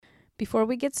Before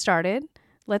we get started,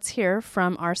 let's hear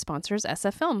from our sponsors,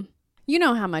 SF Film. You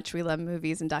know how much we love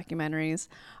movies and documentaries.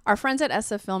 Our friends at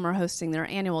SF Film are hosting their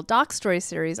annual Doc Story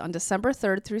series on December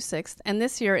 3rd through 6th, and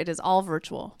this year it is all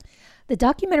virtual. The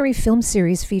documentary film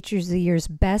series features the year's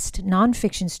best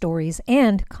nonfiction stories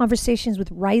and conversations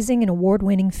with rising and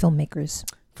award-winning filmmakers.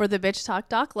 For the Bitch Talk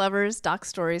Doc lovers, Doc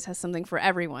Stories has something for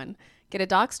everyone. Get a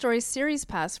Doc Stories series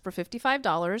pass for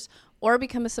 $55 or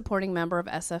become a supporting member of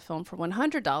SF Film for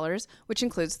 $100, which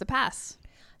includes the pass.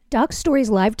 Doc Stories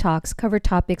live talks cover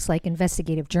topics like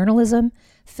investigative journalism,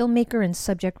 filmmaker and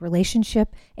subject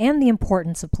relationship, and the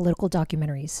importance of political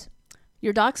documentaries.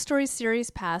 Your Doc Stories series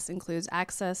pass includes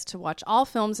access to watch all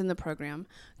films in the program.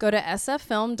 Go to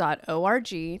sffilm.org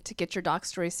to get your Doc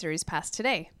Stories series pass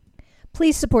today.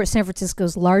 Please support San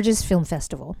Francisco's largest film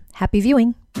festival. Happy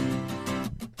viewing.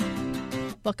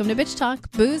 Welcome to Bitch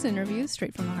Talk, booze interviews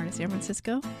straight from the heart of San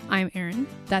Francisco. I'm Erin.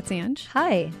 That's Ange.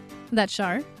 Hi. That's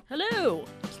Shar. Hello.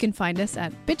 You can find us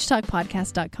at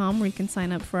bitchtalkpodcast.com where you can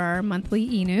sign up for our monthly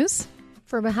e-news.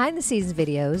 For behind-the-scenes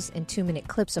videos and 2-minute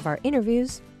clips of our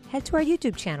interviews, head to our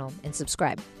YouTube channel and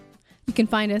subscribe. You can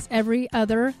find us every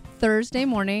other Thursday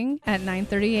morning at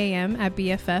 9:30 a.m. at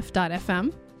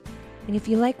bff.fm. And if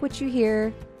you like what you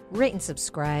hear, rate and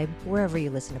subscribe wherever you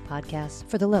listen to podcasts.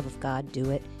 For the love of God, do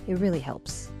it. It really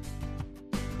helps.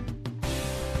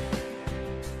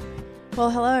 Well,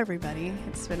 hello, everybody.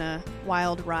 It's been a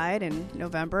wild ride in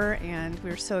November, and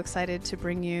we're so excited to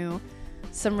bring you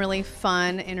some really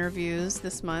fun interviews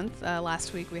this month.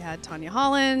 Last week, we had Tanya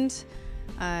Holland.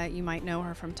 You might know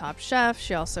her from Top Chef.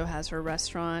 She also has her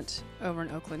restaurant over in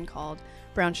Oakland called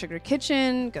Brown Sugar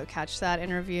Kitchen. Go catch that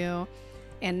interview.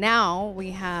 And now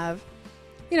we have,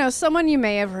 someone you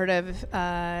may have heard of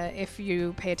if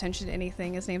you pay attention to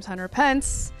anything. His name's Hunter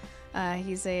Pence.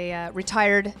 He's a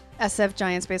retired SF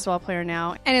Giants baseball player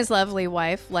now, and his lovely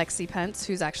wife, Lexi Pence,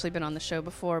 who's actually been on the show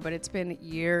before, but it's been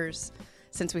years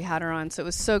since we had her on. So it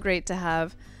was so great to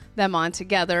have them on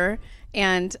together.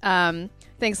 And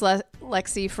thanks,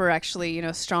 Lexi, for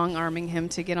actually, strong-arming him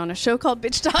to get on a show called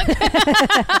Bitch Talk.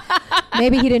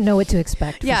 Maybe he didn't know what to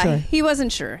expect. Yeah, sure. he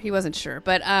wasn't sure.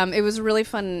 But it was a really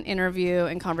fun interview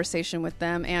and conversation with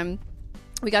them. And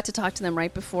we got to talk to them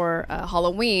right before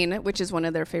Halloween, which is one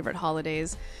of their favorite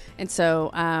holidays. And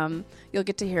so you'll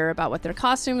get to hear about what their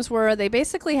costumes were. They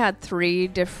basically had 3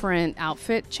 different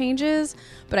outfit changes,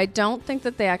 but I don't think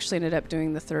that they actually ended up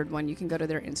doing the third one. You can go to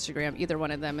their Instagram, either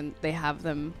one of them, and they have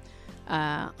them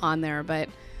on there. But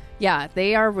yeah,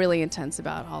 they are really intense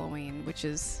about Halloween, which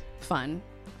is fun.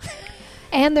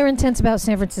 And they're intense about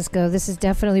San Francisco. This is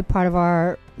definitely part of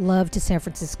our Love to San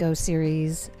Francisco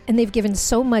series. And they've given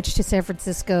so much to San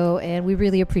Francisco, and we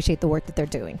really appreciate the work that they're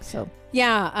doing. So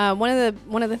yeah, one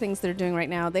of the things they're doing right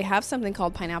now, they have something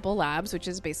called Pineapple Labs, which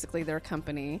is basically their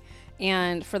company.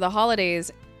 And for the holidays,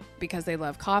 because they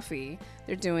love coffee,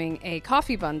 they're doing a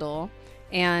coffee bundle.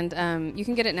 And you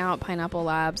can get it now at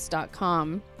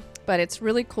pineapplelabs.com. But it's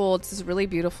really cool. It's this really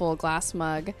beautiful glass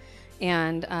mug.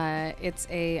 And I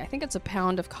think it's a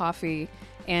pound of coffee,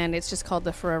 and it's just called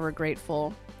the Forever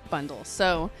Grateful bundle.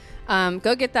 So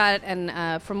go get that.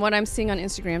 And from what I'm seeing on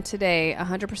Instagram today,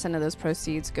 100% of those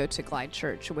proceeds go to Glide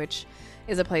Church, which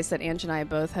is a place that Ange and I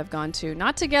both have gone to,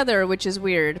 not together, which is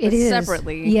weird, but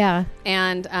separately. Yeah.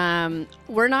 And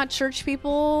we're not church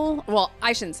people. Well,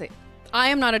 I shouldn't say. I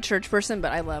am not a church person,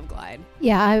 but I love Glide.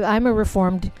 Yeah, I'm a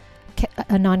Reformed,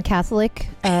 a non-Catholic,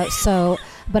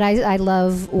 but I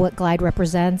love what Glide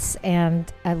represents,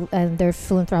 and their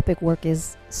philanthropic work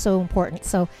is so important.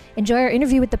 So enjoy our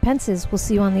interview with the Pences. We'll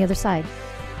see you on the other side.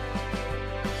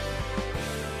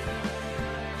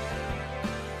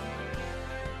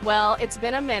 Well, it's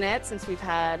been a minute since we've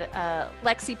had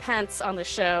Lexi Pence on the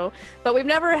show, but we've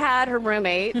never had her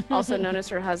roommate, also known as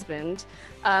her husband,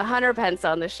 Hunter Pence,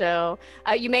 on the show.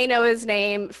 You may know his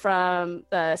name from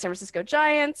the San Francisco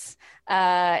Giants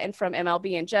and from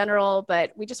MLB in general,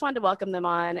 but we just wanted to welcome them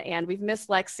on, and we've missed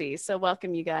Lexi, so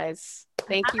welcome, you guys.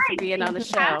 Thank you for being on the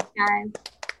show.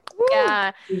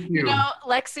 Yeah,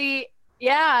 Lexi.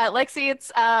 Yeah, Lexi,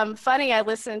 it's funny. I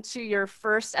listened to your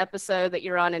first episode that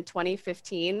you're on in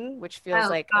 2015, which feels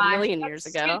like a million years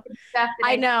ago.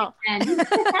 I know.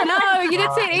 No, you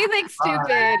didn't say anything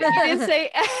stupid. You didn't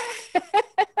say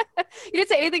you didn't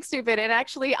say anything stupid. And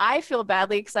actually, I feel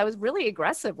badly because I was really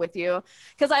aggressive with you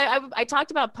because I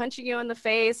talked about punching you in the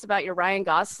face, about your Ryan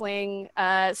Gosling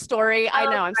story. I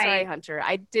know. I'm sorry, Hunter.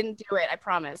 I didn't do it. I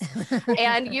promise.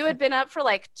 And you had been up for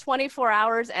like 24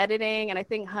 hours editing, and I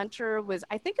think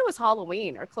I think it was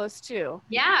Halloween or close to.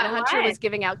 Yeah. And Hunter was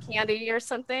giving out candy or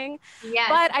something. Yeah.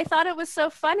 But I thought it was so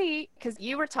funny because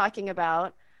you were talking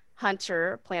about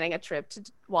Hunter planning a trip to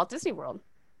Walt Disney World.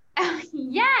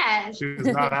 Yes. She was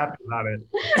not happy about it.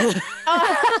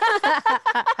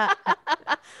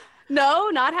 No,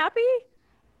 not happy?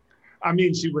 I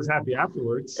mean, she was happy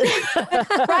afterwards.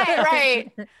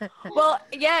 Right. Well,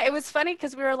 yeah, it was funny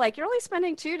because we were like, you're only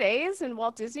spending 2 days in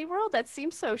Walt Disney World? That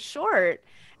seems so short.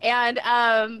 And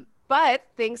but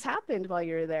things happened while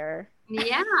you were there.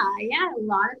 Yeah, a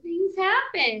lot of things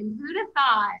happened. Who'd have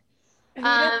thought? Who'd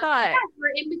have thought? Yeah,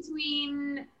 we're in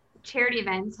between charity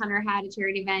events. Hunter had a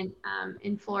charity event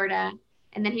in Florida,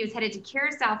 and then he was headed to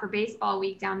Curacao for baseball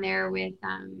week down there with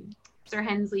Sir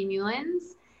Hensley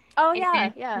Newlands. Oh,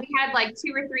 And yeah. We had like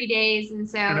 2 or 3 days, and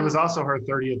so. And it was also her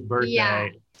 30th birthday. Yeah.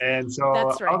 And so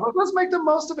That's right. I was like, let's make the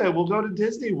most of it. We'll go to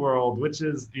Disney World, which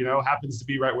is, happens to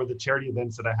be right where the charity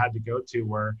events that I had to go to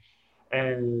were.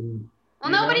 And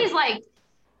well, nobody's like,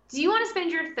 do you want to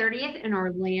spend your 30th in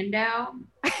Orlando?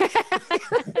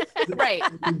 Right.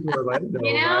 Orlando,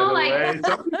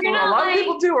 Some people, a lot of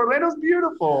people do. Orlando's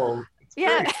beautiful. It's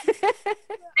Yeah. great.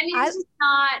 I mean, it's just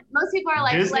not. Most people are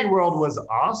like, Disney World was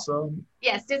awesome.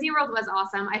 Yes, Disney World was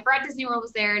awesome. I forgot Disney World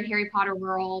was there, and Harry Potter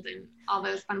World, and all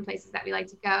those fun places that we like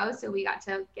to go. So we got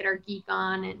to get our geek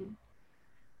on, and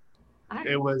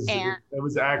it was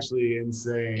actually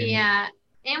insane. Yeah,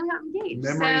 and we got engaged.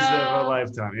 Memories of a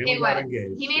lifetime. And we got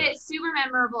engaged. He made it super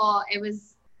memorable. It was.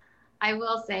 I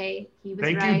will say he was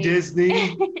right. Thank you,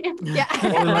 Disney. Yeah.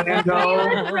 Orlando.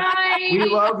 He was right. We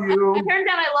love you. It turns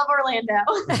out I love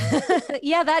Orlando.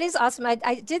 Yeah, that is awesome.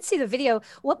 I did see the video.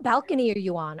 What balcony are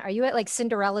you on? Are you at like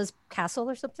Cinderella's castle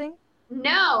or something?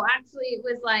 No, actually, it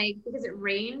was like because it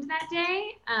rained that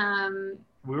day.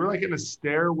 We were like in a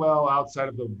stairwell outside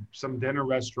of some dinner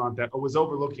restaurant that was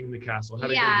overlooking the castle. Had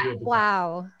a good view of the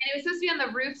Wow. And it was supposed to be on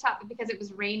the rooftop, but because it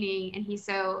was raining, and he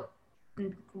so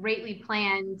greatly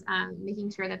planned making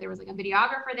sure that there was like a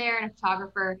videographer there and a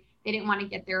photographer. They didn't want to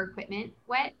get their equipment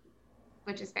wet,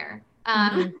 which is fair.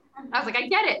 I was like, I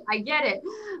get it.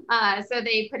 So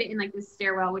they put it in like this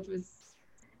stairwell, which was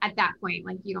at that point,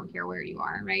 like you don't care where you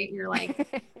are, right? You're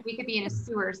like, we could be in a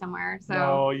sewer somewhere. So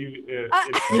no,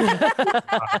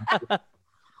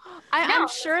 I'm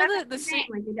sure that the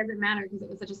like it doesn't matter because it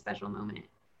was such a special moment,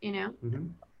 Mm-hmm.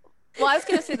 Well, I was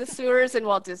going to say the sewers in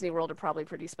Walt Disney World are probably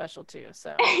pretty special too.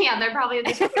 So yeah, they're probably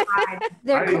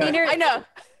They're cleaner. I know.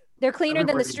 They're cleaner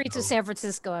than the Everybody streets of knows. San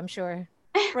Francisco, I'm sure.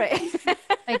 Right.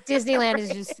 Like Disneyland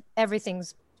is just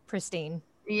everything's pristine.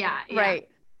 Yeah. Right.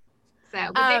 So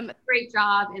but they did a great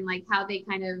job in like how they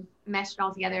kind of meshed it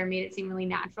all together and made it seem really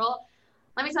natural.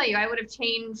 Let me tell you, I would have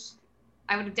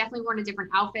definitely worn a different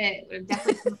outfit, would have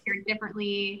definitely prepared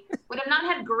differently, would have not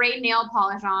had gray nail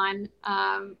polish on,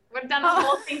 would have done the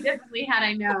whole thing differently had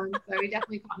I known. So it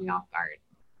definitely caught me off guard.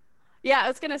 Yeah, I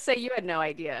was going to say you had no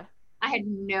idea. I had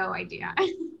no idea.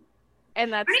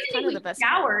 And that's kind of the best.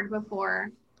 Showered before.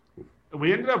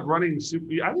 We ended up running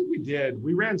I think we did.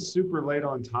 We ran super late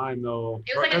on time though.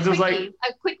 It was like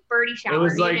a quick birdie shower. It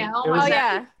was like, oh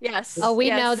yeah, yes. Oh, we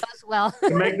know those well.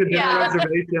 To make the dinner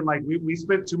reservation, like we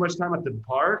spent too much time at the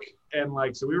park, and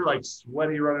like so we were like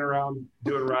sweaty running around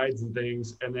doing rides and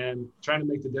things, and then trying to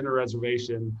make the dinner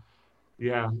reservation.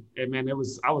 Yeah, and man, I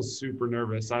was super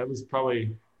nervous. I was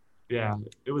probably,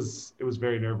 it was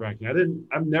very nerve-wracking.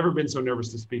 I've never been so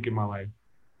nervous to speak in my life.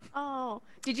 Oh,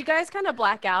 did you guys kind of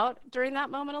black out during that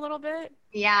moment a little bit?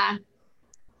 Yeah.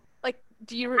 Like,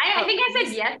 do you? I think I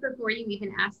said yes before you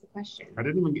even asked the question. I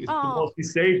didn't even. Well, she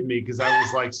saved me because I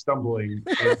was like stumbling.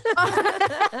 I'm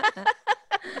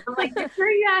like, you're sure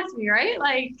you asked me, right?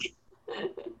 Like.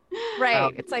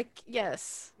 Right. It's like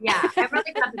yes. Yeah, I'm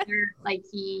really glad that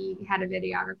he had a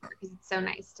videographer because it's so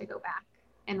nice to go back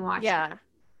and watch. Yeah. It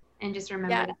and just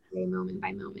remember that day moment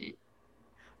by moment.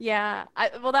 Yeah,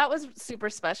 well, that was super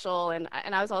special, and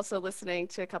I was also listening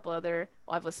to a couple other.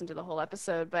 Well, I've listened to the whole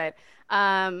episode, but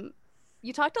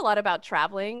you talked a lot about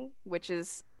traveling, which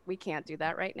is we can't do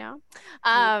that right now.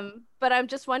 But I'm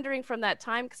just wondering from that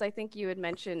time because I think you had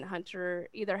mentioned Hunter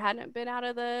either hadn't been out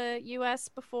of the U.S.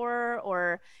 before,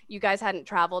 or you guys hadn't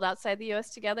traveled outside the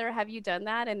U.S. together. Have you done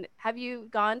that, and have you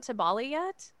gone to Bali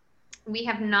yet? We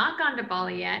have not gone to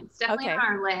Bali yet. It's definitely on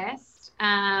our list.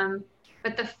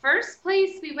 But the first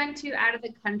place we went to out of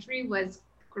the country was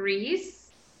Greece.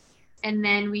 And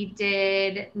then we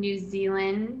did New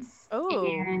Zealand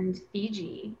and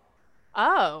Fiji.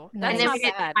 Oh, that's and then not we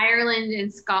did bad. Ireland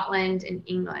and Scotland and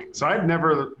England. So I'd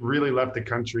never really left the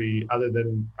country other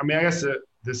than, I guess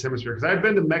this hemisphere, because I'd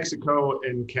been to Mexico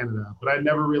and Canada, but I'd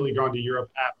never really gone to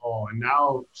Europe at all. And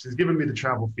now she's giving me the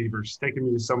travel fever. She's taking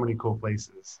me to so many cool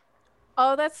places.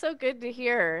 Oh, that's so good to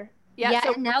hear. Yeah,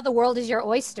 so now the world is your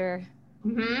oyster.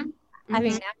 Mm-hmm. I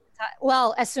mean,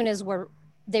 well, as soon as we're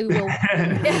they will.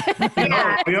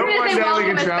 Yeah, we hope one they day we welcome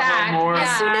can us travel back. more.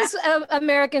 As soon as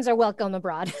Americans are welcome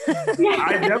abroad.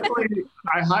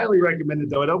 I highly recommend it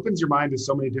though. It opens your mind to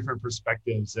so many different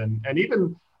perspectives, and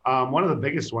even one of the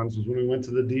biggest ones was when we went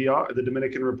to the DR, the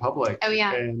Dominican Republic. Oh,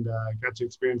 yeah. And got to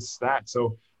experience that.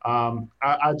 So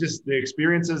I just the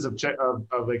experiences of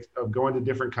going to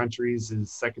different countries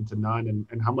is second to none,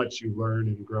 and how much you learn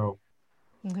and grow.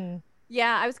 Mm-hmm.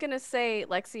 Yeah, I was going to say,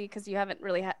 Lexi, because you haven't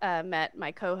really met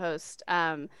my co-host.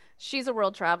 She's a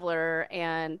world traveler,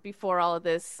 and before all of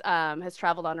this, has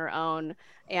traveled on her own.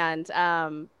 And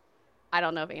I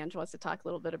don't know if Ange wants to talk a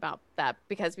little bit about that,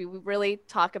 because we really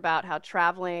talk about how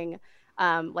traveling,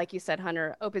 like you said,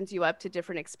 Hunter, opens you up to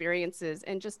different experiences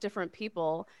and just different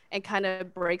people, and kind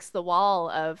of breaks the wall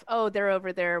of, oh, they're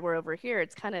over there, we're over here.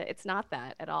 It's not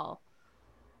that at all.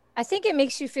 I think it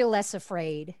makes you feel less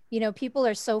afraid. You know, people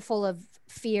are so full of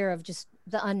fear of just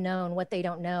the unknown, what they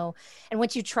don't know. And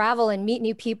once you travel and meet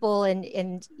new people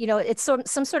and you know, it's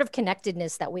some sort of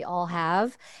connectedness that we all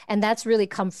have. And that's really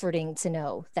comforting to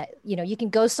know that, you know, you can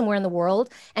go somewhere in the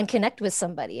world and connect with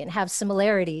somebody and have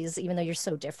similarities, even though you're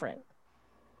so different.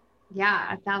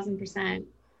 Yeah, 1,000%.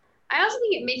 I also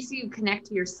think it makes you connect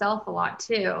to yourself a lot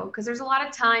too, because there's a lot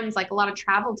of times, like a lot of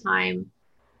travel time,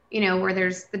 you know, where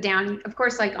there's the down, of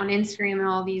course, like on Instagram and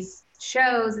all these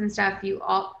shows and stuff, you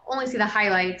only see the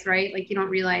highlights, right? Like you don't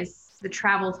realize the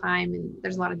travel time, and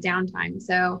there's a lot of downtime.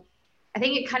 So I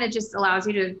think it kind of just allows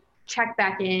you to check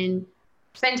back in,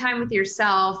 spend time with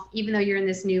yourself, even though you're in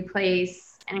this new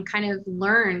place, and kind of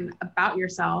learn about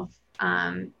yourself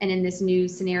and in this new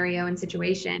scenario and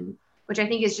situation, which I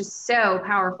think is just so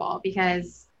powerful,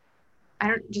 because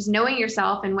just knowing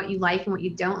yourself and what you like and what you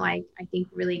don't like, I think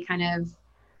really kind of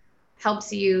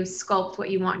helps you sculpt what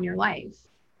you want in your life.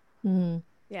 Mm-hmm.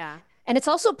 Yeah. And it's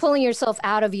also pulling yourself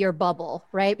out of your bubble,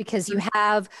 right? Because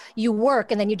you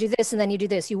work and then you do this and then you do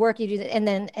this, you work, you do that.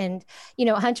 And you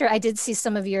know, Hunter, I did see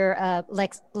some of your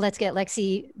Let's Get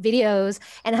Lexi videos,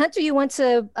 and Hunter, you went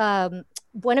to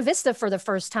Buena Vista for the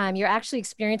first time. You're actually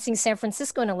experiencing San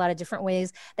Francisco in a lot of different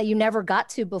ways that you never got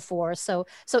to before. So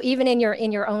even in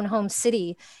your own home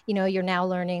city, you know, you're now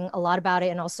learning a lot about it,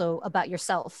 and also about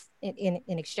yourself in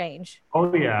exchange.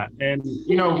 Oh yeah. And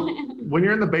you know, when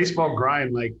you're in the baseball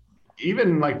grind, like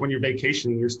even like when you're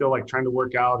vacationing, you're still like trying to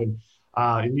work out, and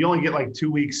you only get like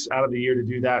 2 weeks out of the year to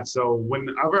do that. So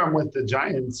whenever I'm with the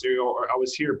Giants, or I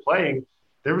was here playing,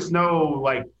 there was no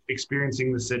like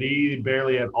experiencing the city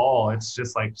barely at all. It's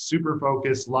just like super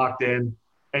focused, locked in.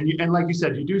 And like you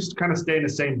said, you do kind of stay in the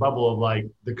same bubble of like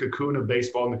the cocoon of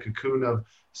baseball and the cocoon of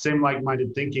same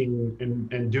like-minded thinking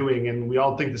and doing. And we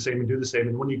all think the same and do the same.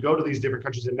 And when you go to these different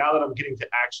countries, and now that I'm getting to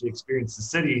actually experience the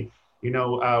city, you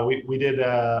know, we did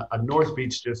a North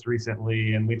Beach just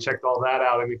recently, and we checked all that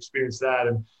out and experienced that.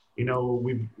 And, you know,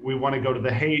 we want to go to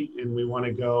the Haight, and we want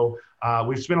to go,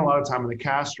 we've spent a lot of time in the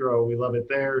Castro. We love it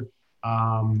there.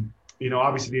 You know,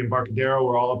 obviously the Embarcadero,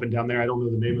 we're all up and down there. I don't know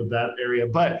the name of that area,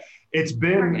 but it's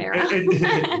been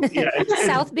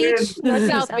South Beach.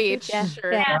 South Beach. Yeah.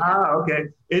 Sure. Yeah. Okay.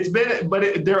 It's been,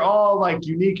 but they're all like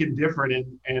unique and different.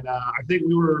 And I think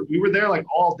we were there like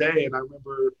all day. And I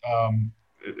remember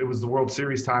it was the World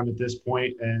Series time at this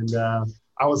point, and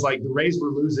I was like, the Rays were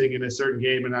losing in a certain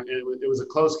game, and it was a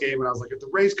close game, and I was like, if the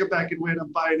Rays come back and win,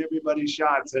 I'm buying everybody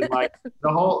shots, and like the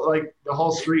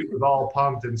whole street was all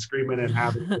pumped and screaming and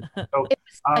having. So, It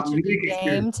was such a good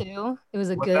game too. It was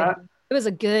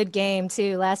a good game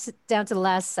too. Down to the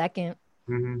last second.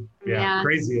 Mm-hmm. Yeah,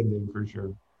 crazy ending for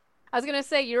sure. I was gonna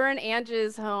say, you're in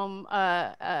Ange's home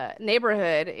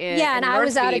neighborhood in and I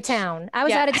was out of Beach. town.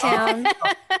 Out of town.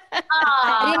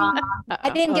 I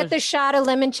didn't get the shot of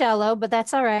limoncello, but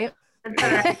that's all right.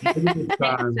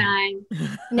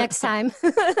 Next time.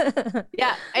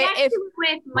 Yeah. Actually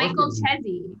with Michael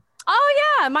Chezzy.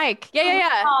 Oh yeah, Mike.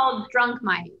 Yeah. Called Drunk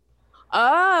Mike.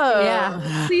 Oh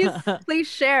yeah. Please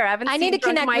share. I need to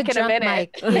Drunk connect Mike with in a Drunk minute.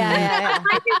 Mike. Yeah.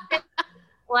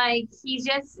 Like he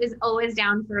just is always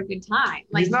down for a good time.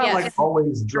 Like he's not like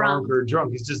always drunk or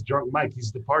drunk. He's just drunk Mike.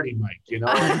 He's the party Mike, you know.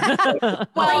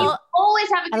 Well, you always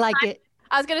have a good I like time. it.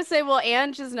 I was gonna say, well,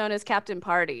 Ange is known as Captain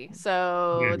Party,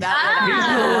 so Yeah.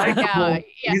 that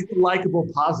He's the likable,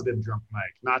 positive drunk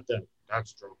Mike, not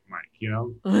that's drunk Mike, you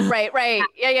know. Right.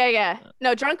 Yeah.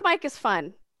 No, Drunk Mike is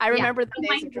fun. I remember the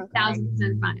days of Drunk Mike.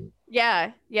 1,000% fun.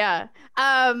 Yeah.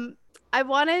 I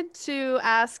wanted to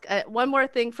ask one more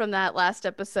thing from that last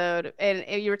episode,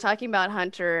 and you were talking about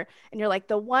Hunter, and you're like,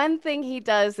 the one thing he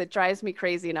does that drives me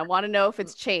crazy, and I want to know if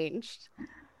it's changed,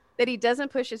 that he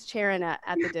doesn't push his chair in at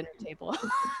the dinner table.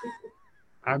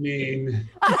 I mean,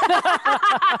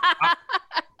 I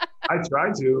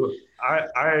try to.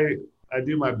 I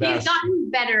do my He's best. gotten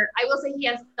better. I will say he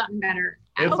has gotten better.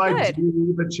 If Oh, I good. do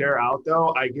leave a chair out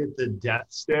though, I get the death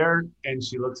stare, and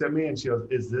she looks at me and she goes,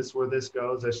 "Is this where this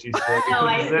goes?" As she's slowly No,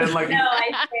 I puts it in, like, say,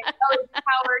 oh, it's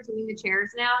how we're doing the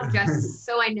chairs now, just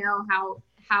so I know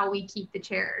how we keep the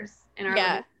chairs in our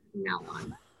Yeah. living room from now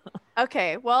on.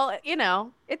 Okay. Well, you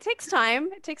know, it takes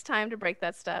time. It takes time to break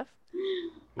that stuff.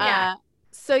 Yeah.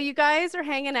 So you guys are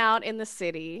hanging out in the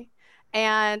city,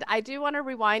 and I do want to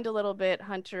rewind a little bit,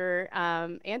 Hunter,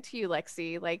 and to you,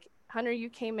 Lexi. Like, Hunter, you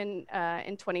came in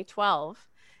 2012,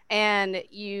 and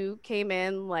you came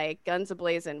in like guns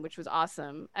a-blazing, which was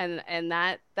awesome, and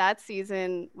that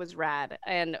season was rad,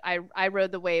 and I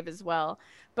rode the wave as well.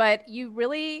 But you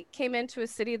really came into a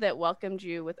city that welcomed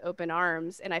you with open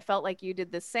arms, and I felt like you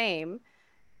did the same.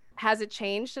 Has it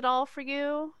changed at all for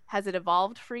you? Has it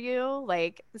evolved for you?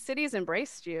 Like, the city has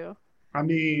embraced you. I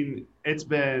mean,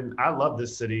 I love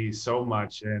this city so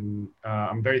much, and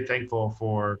I'm very thankful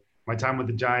for my time with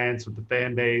the Giants, with the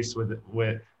fan base,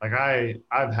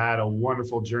 I've had a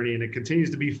wonderful journey, and it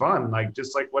continues to be fun, like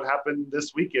just like what happened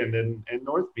this weekend in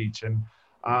North Beach. And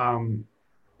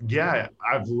yeah,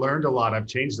 I've learned a lot. I've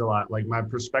changed a lot. Like, my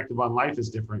perspective on life is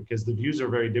different because the views are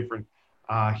very different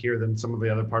here than some of the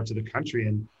other parts of the country.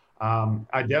 And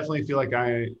I definitely feel like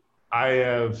I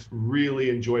have really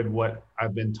enjoyed what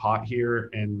I've been taught here,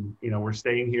 and we're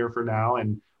staying here for now,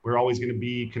 and we're always going to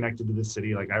be connected to the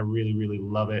city. Like, I really, really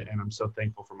love it, and I'm so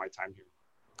thankful for my time here.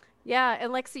 Yeah,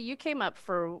 and Lexi, you came up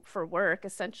for work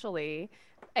essentially,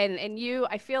 and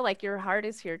I feel like your heart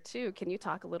is here too. Can you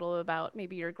talk a little about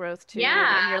maybe your growth too,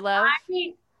 and your love? I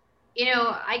think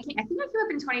I came up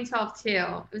in 2012 too.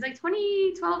 It was like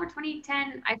 2012 or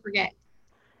 2010. I forget.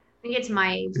 I think it's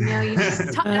my age. You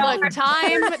just Look,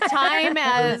 time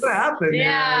as What happened?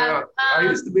 Yeah, I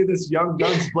used to be this young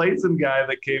guns blazing guy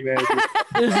that came in.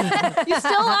 you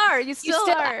still are. You still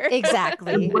are.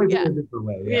 Exactly. Plays Yeah. in a different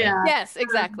way. Yeah. Yes,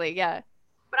 exactly. Yeah.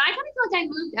 But I kind of feel like I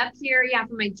moved up here,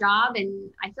 for my job,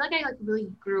 and I feel like I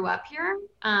really grew up here.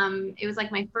 It was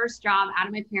like my first job out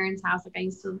of my parents' house. Like, I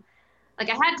used to, I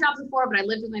had jobs before, but I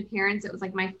lived with my parents. It was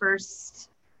like my first,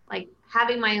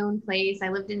 having my own place. I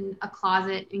lived in a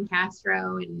closet in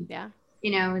Castro, and Yeah.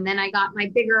 and then I got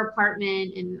my bigger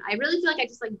apartment, and I really feel like I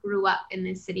just grew up in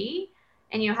this city,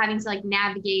 and having to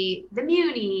navigate the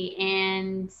Muni,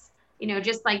 and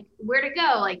just where to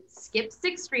go, skip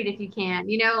 6th Street if you can,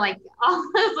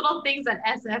 all those little things that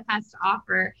SF has to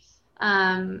offer.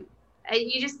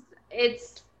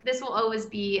 This will always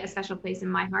be a special place in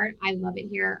my heart. I love it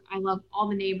here. I love all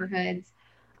the neighborhoods.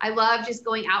 I love just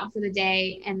going out for the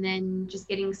day and then just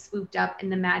getting swooped up in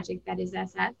the magic that is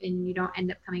SF, and you don't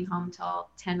end up coming home till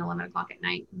 10, 11 o'clock at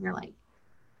night, and you're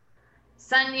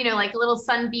sun, a little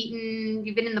sun-beaten,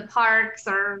 you've been in the parks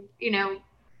or,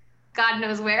 God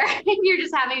knows where, and you're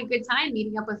just having a good time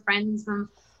meeting up with friends from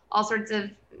all sorts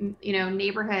of,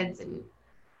 neighborhoods. And,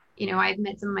 I've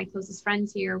met some of my closest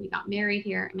friends here. We got married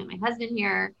here. I met my husband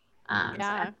here. So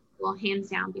that will hands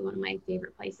down be one of my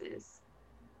favorite places.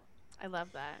 I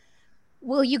love that.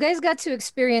 Well, you guys got to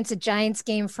experience a Giants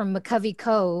game from McCovey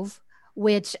Cove,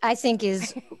 which I think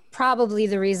is probably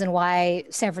the reason why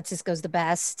San Francisco's the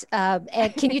best.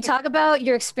 And can you talk about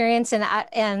your experience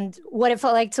and what it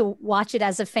felt like to watch it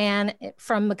as a fan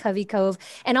from McCovey Cove,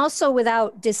 and also,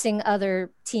 without dissing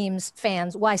other teams'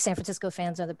 fans, why San Francisco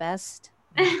fans are the best?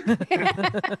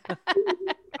 That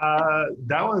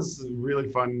was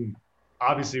really fun.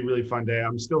 Obviously, really fun day.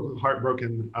 I'm still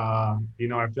heartbroken. I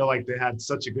feel like they had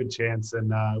such a good chance,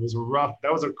 and it was rough.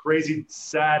 That was a crazy,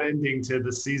 sad ending to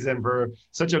the season for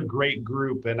such a great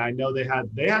group. And I know they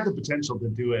had the potential to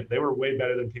do it. They were way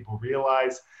better than people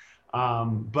realize.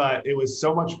 But it was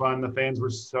so much fun. The fans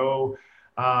were so,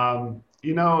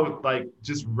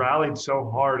 just rallied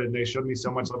so hard, and they showed me so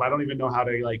much love. I don't even know how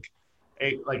to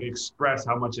express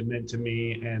how much it meant to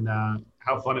me, and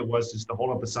how fun it was just to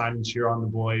hold up a sign and cheer on the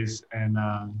boys and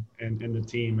the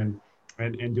team,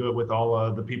 and do it with all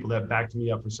of the people that backed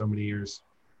me up for so many years.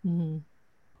 Mm-hmm.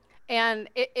 And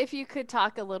if you could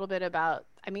talk a little bit about,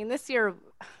 this year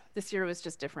was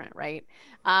just different, right?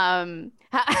 I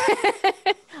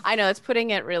know it's putting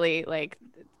it really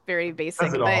very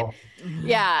basic, but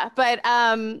yeah, but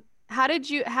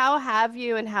how have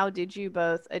you and how did you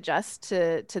both adjust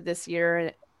to this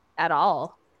year at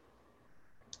all?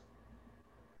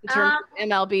 In terms of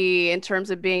MLB, in terms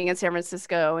of being in San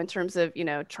Francisco, in terms of,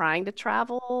 trying to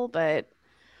travel, but.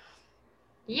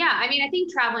 Yeah, I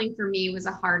think traveling for me was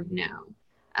a hard no.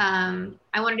 I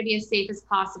wanted to be as safe as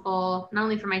possible, not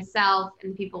only for myself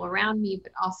and the people around me,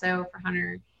 but also for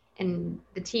Hunter and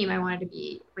the team, I wanted to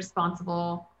be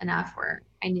responsible enough where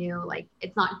I knew like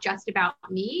it's not just about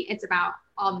me, it's about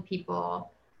all the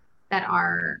people that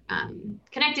are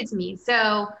connected to me.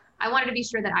 So I wanted to be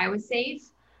sure that I was safe.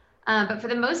 But for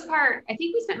the most part, I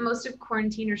think we spent most of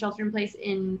quarantine or shelter in place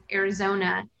in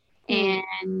Arizona.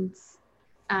 And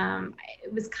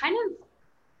it was kind of,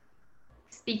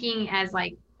 speaking as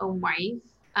like a wife,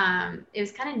 it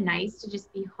was kind of nice to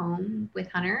just be home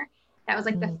with Hunter. That was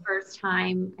like the first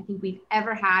time I think we've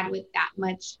ever had with that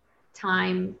much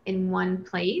time in one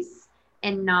place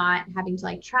and not having to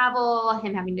like travel,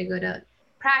 him having to go to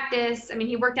practice. I mean,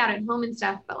 he worked out at home and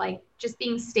stuff, but like just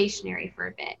being stationary for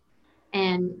a bit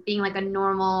and being like a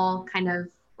normal kind of,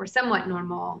 or somewhat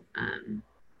normal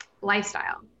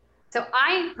lifestyle. So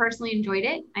I personally enjoyed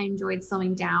it. I enjoyed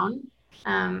slowing down.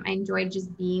 I enjoyed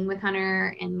just being with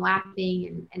Hunter and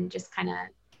laughing and just kind of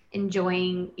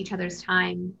enjoying each other's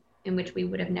time in which we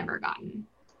would have never gotten.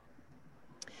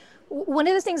 One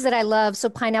of the things that I love, so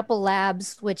Pineapple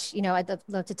Labs, which, you know, I'd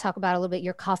love to talk about a little bit,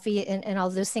 your coffee and all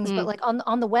those things, but like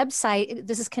on the website,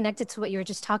 this is connected to what you were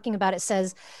just talking about. It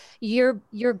says your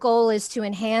goal is to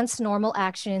enhance normal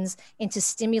actions into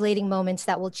stimulating moments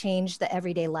that will change the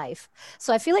everyday life.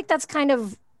 So I feel like that's kind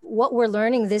of what we're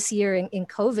learning this year in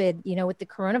COVID, you know, with the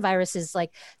coronavirus, is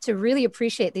like to really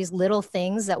appreciate these little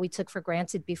things that we took for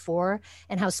granted before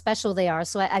and how special they are.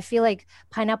 So I feel like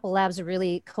Pineapple Labs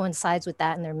really coincides with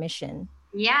that in their mission.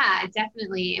 Yeah,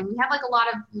 definitely. And we have like a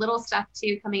lot of little stuff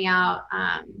too coming out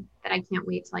that I can't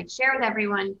wait to like share with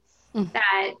everyone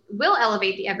that will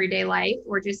elevate the everyday life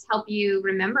or just help you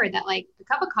remember that like a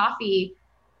cup of coffee,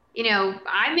 you know,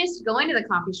 I missed going to the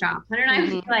coffee shop. Hunter and I would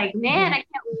be like, man, I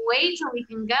can't wait till we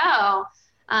can go.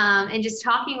 And just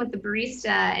talking with the barista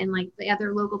and like the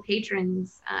other local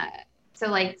patrons. So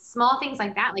like small things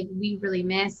like that, like we really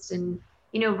missed. And,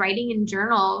 you know, writing in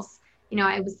journals, you know,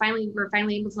 we're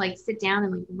finally able to like sit down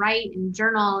and like write and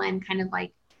journal and kind of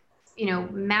like, you know,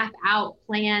 map out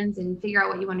plans and figure out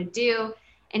what you want to do.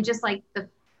 And just like the,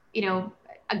 you know,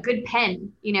 a good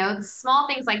pen, you know, the small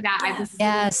things like that.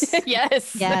 Yes.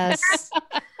 Yes.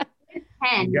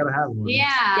 Pen. You gotta have one.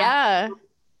 Yeah.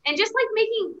 And just like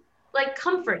making like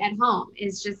comfort at home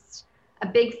is just a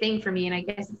big thing for me. And I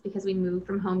guess it's because we moved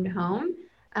from home to home,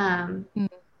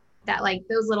 that like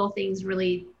those little things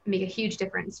really make a huge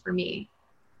difference for me.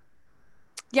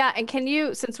 Yeah, and can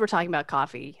you, since we're talking about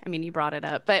coffee, I mean, you brought it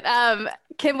up, but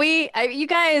can we, you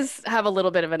guys have a little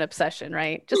bit of an obsession,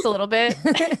 right? Just a little bit.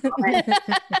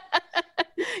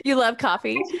 You love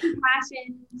coffee.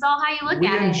 Passion. It's all how you look We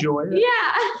at it. enjoy it.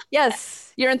 Yeah.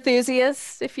 Yes, you're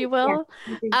enthusiasts, if you will.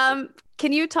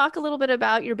 Can you talk a little bit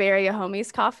about your Bay Area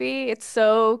Homies coffee? It's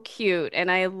so cute, and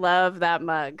I love that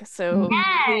mug. So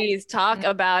please talk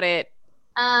about it.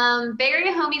 Bay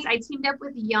Area Homies, I teamed up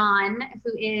with Jan,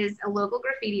 who is a local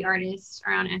graffiti artist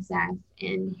around SF,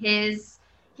 and he's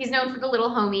known for the little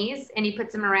homies, and he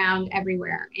puts them around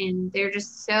everywhere, and they're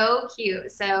just so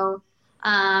cute. So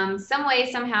some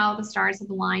way, somehow the stars have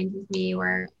aligned with me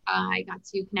where I got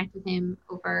to connect with him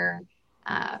over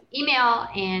email,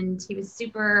 and he was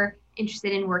super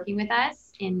interested in working with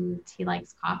us, and he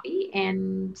likes coffee,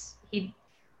 and he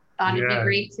thought it'd be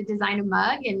great to design a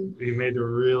mug. And he made a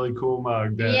really cool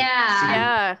mug.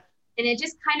 Yeah. And it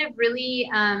just kind of really,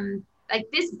 like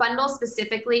this bundle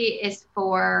specifically is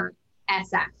for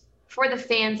SF, for the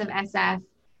fans of SF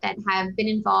that have been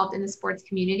involved in the sports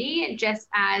community, just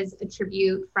as a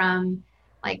tribute from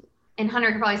like, and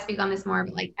Hunter could probably speak on this more,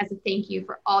 but like as a thank you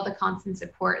for all the constant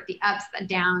support, the ups, the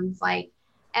downs, like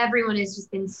everyone has just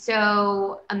been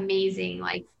so amazing.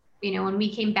 Like, you know, when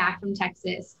we came back from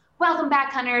Texas, welcome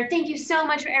back, Hunter. Thank you so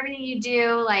much for everything you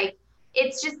do. Like,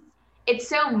 it's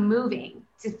so moving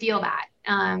to feel that.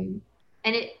 And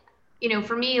it, you know,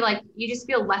 for me, like you just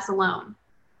feel less alone,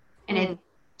 and it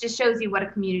just shows you what a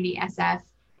community SF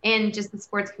and just the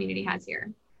sports community has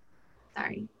here.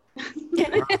 Sorry.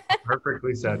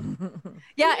 Perfectly said.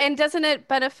 Yeah, and doesn't it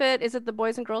benefit, is it the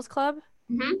Boys and Girls Club?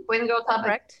 Boys and Girls Club,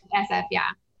 correct? SF, yeah.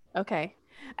 Okay.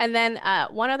 And then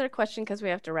one other question, because we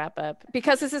have to wrap up.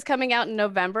 Because this is coming out in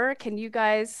November, can you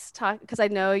guys talk, because I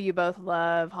know you both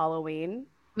love Halloween.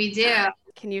 We do.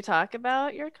 Can you talk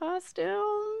about your costume?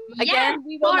 Yes, Again,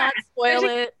 we will not spoil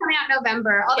it. Coming out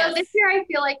November. Although this year I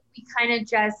feel like we kind of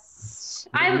just...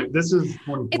 This is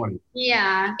 2020.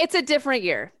 Yeah. It's a different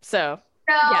year, so...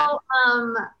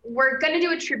 we're going to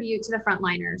do a tribute to the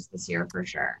frontliners this year for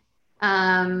sure.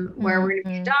 Where we're going to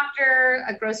be a doctor,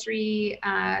 a grocery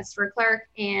store clerk,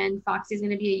 and Foxy's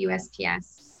going to be a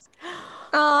USPS.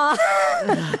 Oh.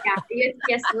 Yeah,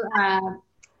 USPS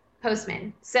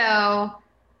postman. So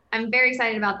I'm very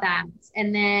excited about that.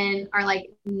 And then our like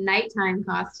nighttime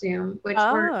costume, which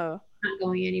we're not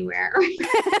going anywhere.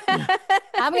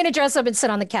 I'm going to dress up and sit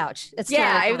on the couch. It's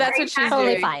yeah, that's what she's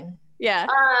totally doing. fine. Yeah.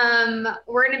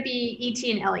 We're going to be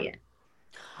E.T. and Elliot.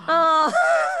 Oh.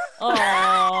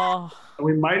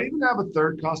 We might even have a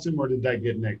third costume, or did that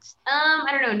get nixed? I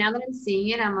don't know. Now that I'm seeing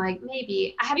it, I'm like,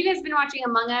 maybe. Have you guys been watching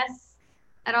Among Us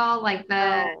at all? Like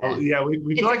Oh yeah,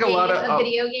 we feel like a lot of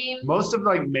video game. Most of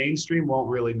like mainstream won't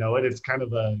really know it. It's kind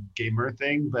of a gamer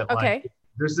thing, but like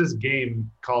there's this game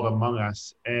called Among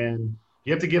Us, and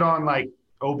you have to get on like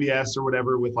OBS or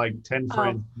whatever with like 10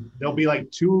 friends. There'll be like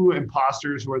 2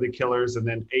 imposters who are the killers, and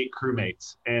then 8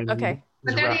 crewmates. And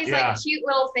but they're these like cute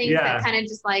little things that kind of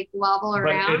just like wobble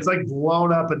around. But it's like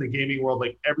blown up in the gaming world.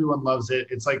 Like everyone loves it.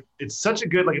 It's like, it's such a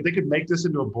good, like if they could make this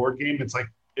into a board game, it's like,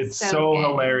 it's so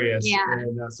hilarious. Yeah.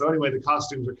 And so anyway, the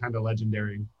costumes are kind of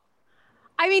legendary.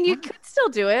 I mean, you could still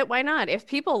do it. Why not? If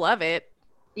people love it.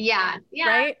 Yeah.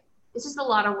 Right? It's just a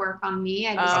lot of work on me.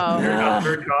 I just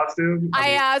third costume.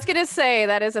 I was gonna say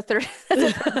that is a third.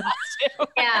 costume.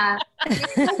 Yeah,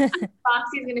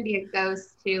 Foxy's gonna be a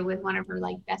ghost too with one of her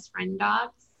like best friend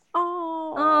dogs.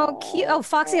 Oh, cute. Oh,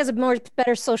 Foxy has a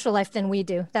better social life than we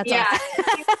do. That's awesome.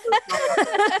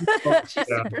 She's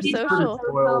super social.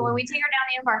 So when we take her down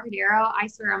the Embarcadero, I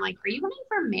swear, I'm like, are you running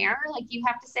for mayor? Like, you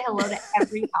have to say hello to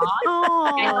every dog.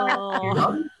 Dogs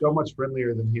are so much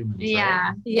friendlier than humans.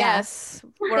 Yeah. Right? Yes.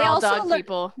 We're all dog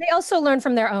people. They also learn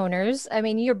from their owners. I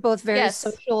mean, you're both very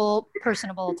social,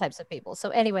 personable types of people. So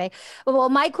anyway, well,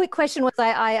 my quick question was,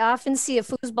 I often see a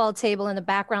foosball table in the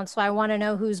background, so I want to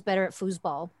know who's better at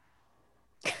foosball.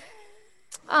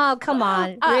 Oh, come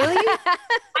on. Really? I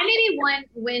maybe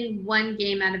win one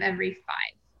game out of every 5.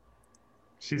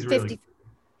 She's really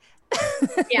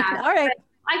 50. Yeah. All right.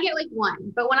 I get like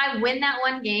 1, but when I win that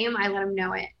one game, I let them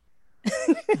know it.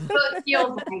 So it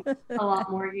feels like a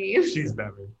lot more games. She's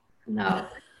better. No,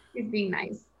 she's being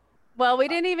nice. Well, we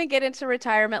didn't even get into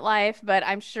retirement life, but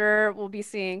I'm sure we'll be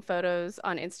seeing photos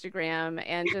on Instagram,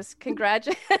 and just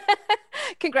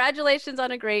congratulations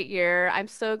on a great year. I'm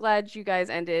so glad you guys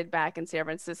ended back in San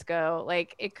Francisco.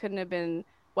 Like, it couldn't have been,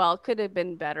 well, it could have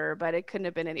been better, but it couldn't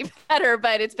have been any better,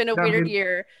 but it's been a weird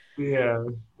year. Yeah.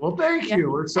 Well, thank you.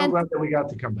 We're so glad that we got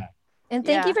to come back. And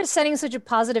thank you for setting such a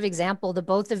positive example, the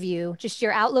both of you. Just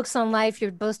your outlooks on life,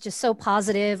 you're both just so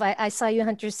positive. I saw you,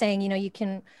 Hunter, saying, you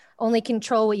can only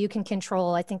control what you can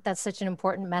control. I think that's such an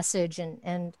important message,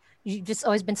 and you've just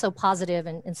always been so positive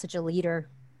and such a leader.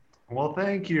 Well,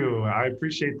 thank you. I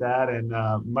appreciate that, and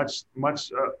much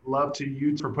love to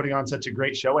you for putting on such a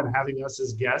great show and having us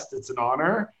as guests. It's an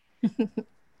honor.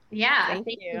 Yeah, thank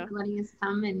you you for letting us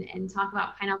come and talk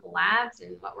about Pineapple Labs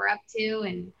and what we're up to,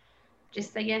 and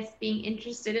just, I guess, being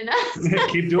interested in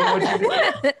us. Keep doing what you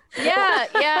do.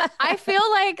 Yeah. I feel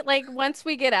like once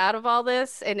we get out of all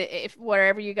this, and if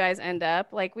wherever you guys end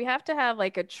up, like, we have to have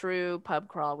like a true pub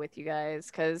crawl with you guys,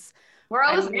 because we're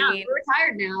almost we're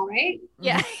retired now, right?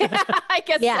 Yeah, I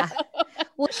guess so.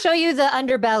 We'll show you the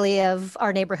underbelly of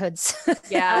our neighborhoods.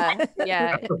 Yeah. That's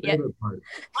the favorite part.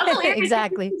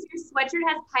 Exactly. Your sweatshirt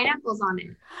has pineapples on it.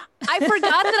 I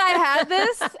forgot that I had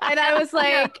this, and I was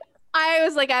like, I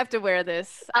have to wear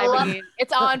this. I mean,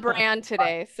 it's on brand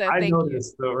today. So I thank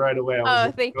noticed though right away.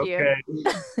 Thank you.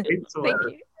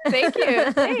 Thank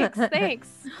you. Thanks.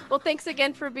 Well, thanks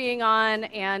again for being on,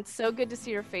 and so good to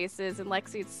see your faces. And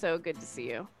Lexi, it's so good to see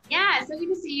you. Yeah, so good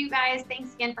to see you guys.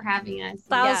 Thanks again for having us.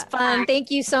 That was fun. Bye.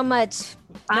 Thank you so much.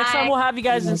 Bye. Next time we'll have you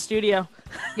guys in studio.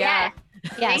 Yeah.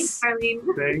 Yes. Thanks, Arlene.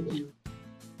 Thank you.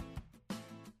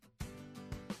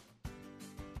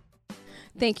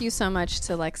 Thank you so much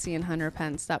to Lexi and Hunter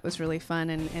Pence. That was really fun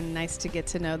and nice to get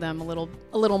to know them a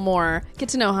little more, get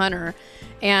to know Hunter.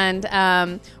 And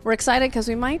we're excited because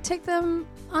we might take them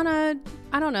on a,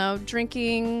 I don't know,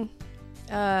 drinking,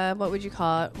 what would you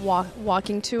call it?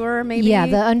 Walking tour, maybe? Yeah,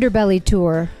 the underbelly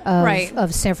tour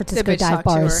of San Francisco dive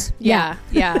bars. Tour.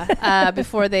 Yeah.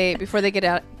 Before they get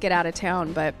out of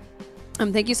town. But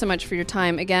thank you so much for your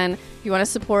time. Again, if you want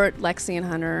to support Lexi and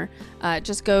Hunter,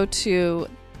 just go to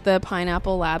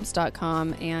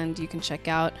thepineapplelabs.com and you can check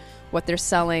out what they're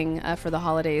selling for the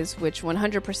holidays, which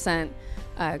 100%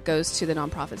 goes to the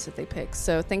nonprofits that they pick.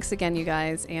 So thanks again, you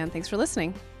guys, and thanks for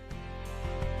listening.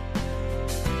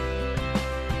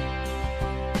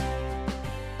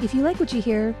 If you like what you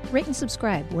hear, rate and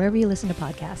subscribe wherever you listen to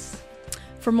podcasts.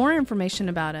 For more information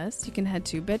about us, you can head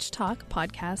to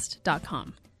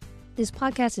bitchtalkpodcast.com. This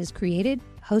podcast is created,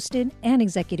 hosted, and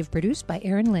executive produced by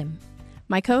Aaron Lim.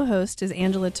 My co-host is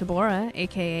Angela Tabora,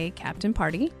 aka Captain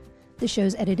Party. The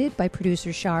show's edited by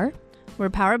producer Shar. We're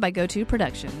powered by GoTo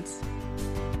Productions.